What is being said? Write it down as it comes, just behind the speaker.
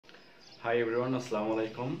Hi everyone, Assalamu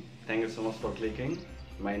alaikum. Thank you so much for clicking.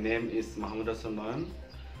 My name is Mohammed Hassan Noyan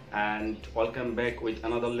and welcome back with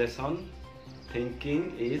another lesson. Thinking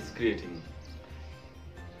is creating.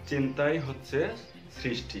 চিন্তাই হচ্ছে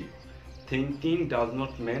সৃষ্টি. Thinking does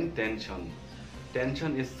not mean tension.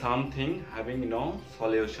 Tension is something having no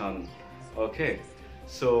solution. Okay.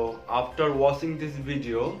 So after watching this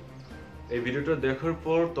video, এই ভিডিওটা দেখার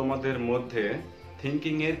পর তোমাদের মধ্যে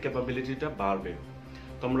thinking এর ক্যাপাবিলিটিটা বাড়বে।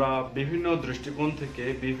 তোমরা বিভিন্ন দৃষ্টিকোণ থেকে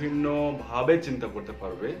বিভিন্নভাবে চিন্তা করতে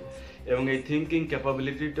পারবে এবং এই থিংকিং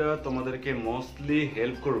ক্যাপাবিলিটিটা তোমাদেরকে মোস্টলি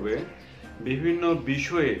হেল্প করবে বিভিন্ন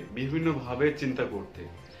বিষয়ে বিভিন্নভাবে চিন্তা করতে।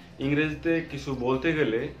 ইংরেজিতে কিছু বলতে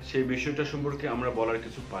গেলে সেই বিষয়টা সম্পর্কে আমরা বলার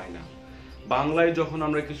কিছু পাই না। বাংলায় যখন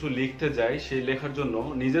আমরা কিছু লিখতে যাই সেই লেখার জন্য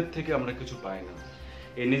নিজের থেকে আমরা কিছু পাই না।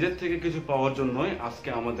 এই নিজের থেকে কিছু পাওয়ার জন্যই আজকে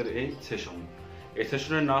আমাদের এই সেশন। এই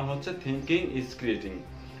সেশনের নাম হচ্ছে থিংকিং ইজ ক্রিয়েটিং।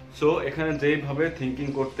 সো এখানে যেইভাবে থিংকিং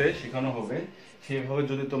করতে শেখানো হবে সেইভাবে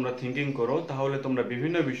যদি তোমরা থিংকিং করো তাহলে তোমরা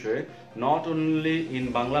বিভিন্ন বিষয়ে not only in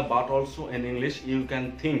Bangla but also in English you can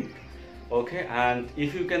think. Okay, and if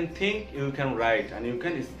you can think you can write and you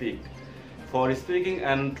can speak. For speaking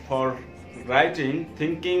and for writing,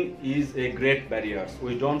 thinking is a great barrier.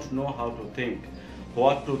 We don't know how to think,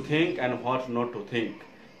 what to think and what not to think.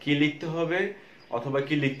 কি লিখতে হবে অথবা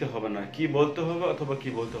কি লিখতে হবে না, কি বলতে হবে অথবা কি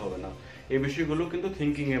বলতে হবে না, এই বিষয়গুলো কিন্তু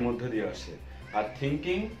থিংকিং এর মধ্যে দিয়ে আসে। আর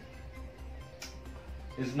thinking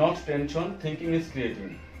is not tension, thinking is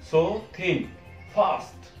creating. So think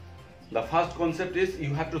fast. The first concept is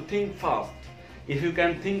you have to think fast. If you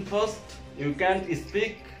can think fast, you can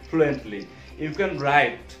speak fluently. You can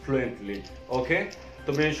write fluently. Okay?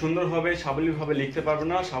 তুমি সুন্দরভাবে সাবলীলভাবে লিখতে পারবে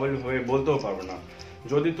না, সাবলীলভাবে বলতেও পারবে না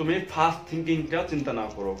যদি তুমি ফাস্ট থিঙ্কিংটা চিন্তা না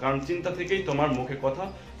করো। কারণ চিন্তা থেকেই তোমার মুখে কথা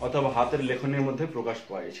অথবা হাতের লেখনের মধ্যে প্রকাশ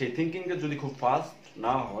পায়। সেই থিঙ্কিংটা যদি খুব ফাস্ট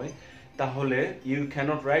না হয় তাহলে you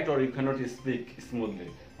cannot right or you cannot speak smoothly.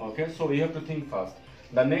 Okay, so you have to think fast.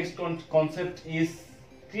 The next concept is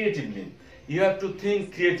creatively. You have to think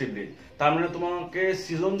creatively. তার মানে তোমাকে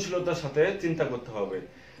সৃজনশীলতার সাথে চিন্তা করতে হবে।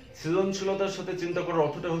 সৃজনশীলতার সাথে চিন্তা করার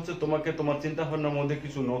অর্থটা হচ্ছে তোমাকে তোমার চিন্তা ভাবনার মধ্যে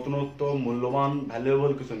কিছু নতুনত্ব, মূল্যবান,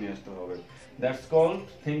 ভ্যালুয়েবল কিছু নিয়ে আসতে হবে। That's called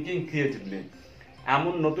thinking creatively.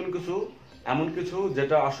 এমন কিছু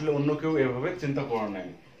যেটা আসলে অন্য কেউ এভাবে চিন্তা করে নাই।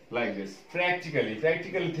 Like this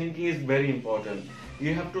practically thinking is very important.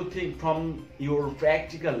 You have to think from your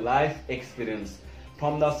practical life experience,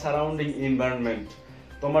 from the surrounding environment.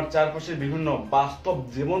 তোমার চারপাশে বিভিন্ন বাস্তব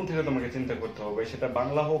জীবন থেকে তোমাকে চিন্তা করতে হবে, সেটা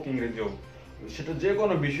বাংলা হোক ইংরেজি হোক, সেটা যে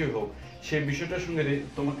কোনো বিষয় হোক, সেই বিষয়টার সঙ্গে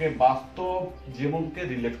তোমাকে বাস্তব জীবনকে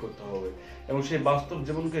রিলেট করতে হবে এবং সেই বাস্তব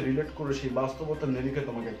জীবনকে রিলেট করে সেই বাস্তবতার নিরিখে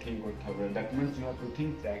তোমাকে থিঙ্ক করতে হবে। That means you have to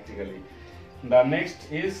think practically. The next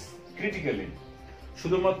is critically.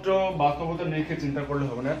 শুধুমাত্র বাস্তবতার নিরিখে চিন্তা করলে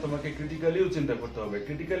হবে না, তোমাকে ক্রিটিক্যালিও চিন্তা করতে হবে।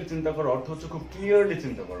 ক্রিটিক্যালি চিন্তা করার অর্থ হচ্ছে খুব ক্লিয়ারলি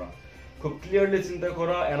চিন্তা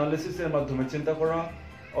করা, অ্যানালিসিসের মাধ্যমে চিন্তা করা।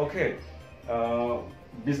 ওকে,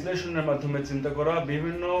 বিশ্লেষণের মাধ্যমে চিন্তা করা,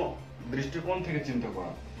 বিভিন্ন দৃষ্টিকোণ থেকে চিন্তা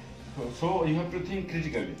করা। So you have to think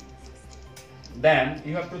critically, then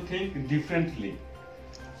you have to think differently.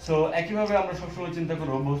 So একইভাবে আমরা সবসময় চিন্তা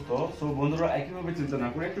করে অভ্যস্ত। সো বন্ধুরা, একইভাবে চিন্তা না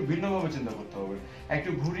করে একটু ভিন্নভাবে চিন্তা করতে হবে, একটু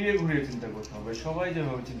ঘুরিয়ে ঘুরিয়ে চিন্তা করতে হবে। সবাই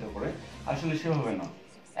যেভাবে চিন্তা করে আসলে সেভাবে না,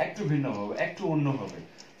 একটু ভিন্নভাবে, একটু অন্যভাবে।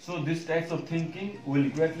 So this types of thinking will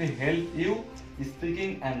greatly help you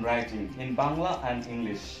speaking and writing in Bangla and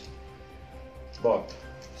English both.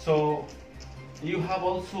 So you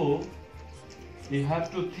have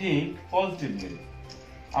to think positively.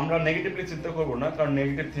 আমরা নেগেটিভলি চিন্তা করবো না, কারণ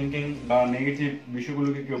নেগেটিভ থিঙ্কিং বা নেগেটিভ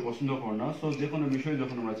বিষয়গুলোকে কেউ পছন্দ করবো না। সো যে কোনো বিষয়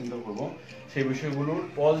যখন আমরা চিন্তা করবো সেই বিষয়গুলোর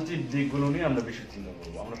পজিটিভ দিকগুলো নিয়ে আমরা বেশি চিন্তা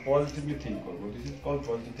করবো, আমরা পজিটিভলি থিঙ্ক করবো। This is called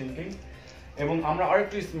positive thinking. এবং আমরা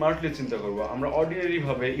আরেকটু স্মার্টলি চিন্তা করবো। আমরা অর্ডিনারি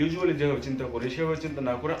ভাবে ইউজুয়ালি যেভাবে চিন্তা করি সেভাবে চিন্তা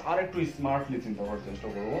না করে আরেকটু স্মার্টলি চিন্তা করার চেষ্টা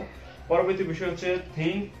করবো। পরবর্তী বিষয় হচ্ছে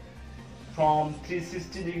think from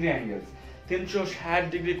 360 degree angles. 360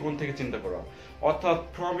 degree কোণ থেকে চিন্তা করা, অর্থাৎ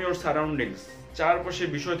ফ্রম ইউর সারাউন্ডিংস, চারপাশে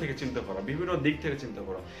বিষয় থেকে চিন্তা করা, বিভিন্ন দিক থেকে চিন্তা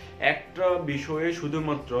করা। একটা বিষয়ে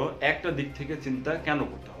শুধুমাত্র একটা দিক থেকে চিন্তা কেন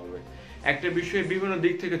করতে হবে? একটা বিষয়ে বিভিন্ন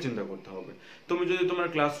দিক থেকে চিন্তা করতে হবে। তুমি যদি তোমার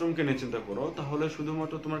ক্লাসরুমকে নিয়ে চিন্তা করো তাহলে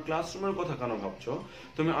শুধুমাত্র তোমার ক্লাসরুমের কথা কেন ভাবছো?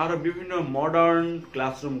 তুমি আরো বিভিন্ন মডার্ন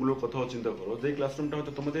ক্লাসরুমগুলোর কথাও চিন্তা করো, যে ক্লাসরুমটা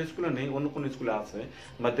হয়তো তোমাদের স্কুলে নেই, অন্য কোনো স্কুলে আছে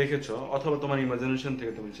বা দেখেছো, অথবা তোমার ইমাজিনেশন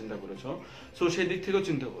থেকে তুমি চিন্তা করেছো। সো সেই দিক থেকেও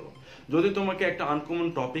চিন্তা করো। যদি তোমাকে একটা আনকমন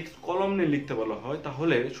টপিক কলম নিয়ে লিখতে বলা হয়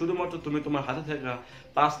তাহলে শুধুমাত্র তুমি তোমার হাতে থাকা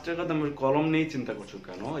 5 টাকা দামের কলম নিয়ে চিন্তা করছো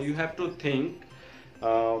কেন? You have to think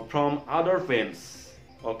from other pens.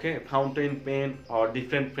 Okay, fountain pen or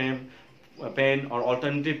different pen or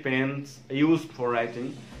alternative pens used for writing.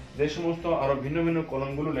 যে সমস্ত আরো ভিন্ন ভিন্ন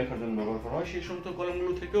কলামগুলো লেখার জন্য ব্যবহার করা হয় সেই সমস্ত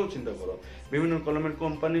কলামগুলো থেকেও চিন্তা করো। বিভিন্ন কলামের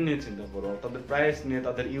কোম্পানি নিয়ে চিন্তা করো, তাদের প্রাইস নিয়ে,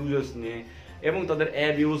 তাদের ইউজেস নিয়ে এবং তাদের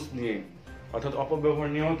অ্যাবিউজ নিয়ে অর্থাৎ অপব্যবহার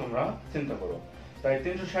নিয়েও তোমরা চিন্তা করো। তাই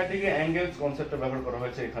 360 ডিগ্রি অ্যাঙ্গেলস কনসেপ্টটা ব্যবহার করা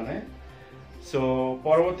হয়েছে এখানে। সো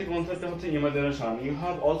পরবর্তী কনসেপ্টটা হচ্ছে imagination. You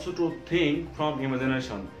have also to think from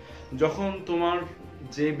imagination. যখন তোমার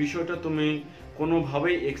যে বিষয়টা তুমি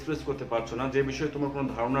কোনোভাবেই এক্সপ্রেস করতে পারছো না, যে বিষয়ে তোমার কোনো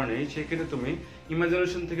ধারণা নেই, সেক্ষেত্রে তুমি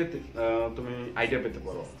ইমাজিনেশন থেকে তুমি আইডিয়া পেতে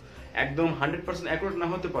পারো। একদম 100% অ্যাকুরেট না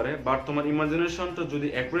হতে পারে, বাট তোমার ইমাজিনেশনটা যদি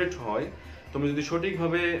অ্যাকুরেট হয়, তুমি যদি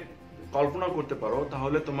সঠিকভাবে কল্পনা করতে পারো,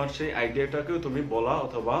 তাহলে তোমার সেই আইডিয়াটাকেও তুমি বলা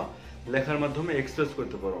অথবা লেখার মাধ্যমে এক্সপ্রেস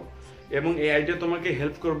করতে পারো। এবং এই আইডিয়া তোমাকে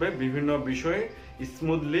হেল্প করবে বিভিন্ন বিষয়ে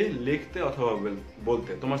স্মুথলি লিখতে অথবা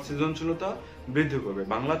বলতে। তোমার সৃজনশীলতা বৃদ্ধি করবে,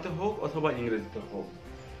 বাংলাতে হোক অথবা ইংরেজিতে হোক।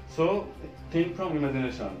 So think from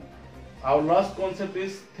imagination. Our last concept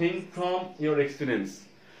is think from your experience.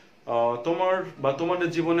 তোমাদের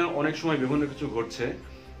জীবনে অনেক সময় বিভিন্ন কিছু ঘটছে,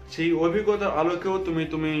 সেই অভিজ্ঞতার আলোকেও তুমি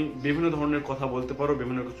বিভিন্ন ধরনের কথা বলতে পারো,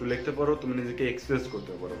 বিভিন্ন কিছু লিখতে পারো, তুমি নিজেকে এক্সপ্রেস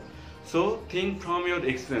করতে পারো। So think from your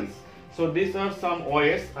experience. So these are some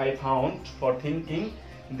ways I found for thinking.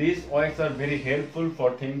 These ways are very helpful for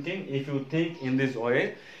thinking. If you think in this way,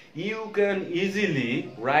 you can easily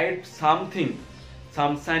write something,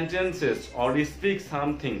 some sentences, or speak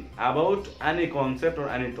something about any concept or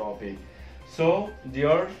any topic. So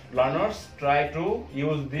dear learners, try to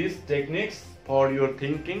use these techniques for your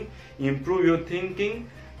thinking, improve your thinking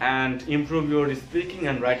and improve your speaking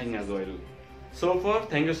and writing as well. So far,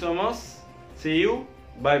 thank you so much. See you.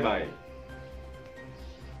 Bye bye.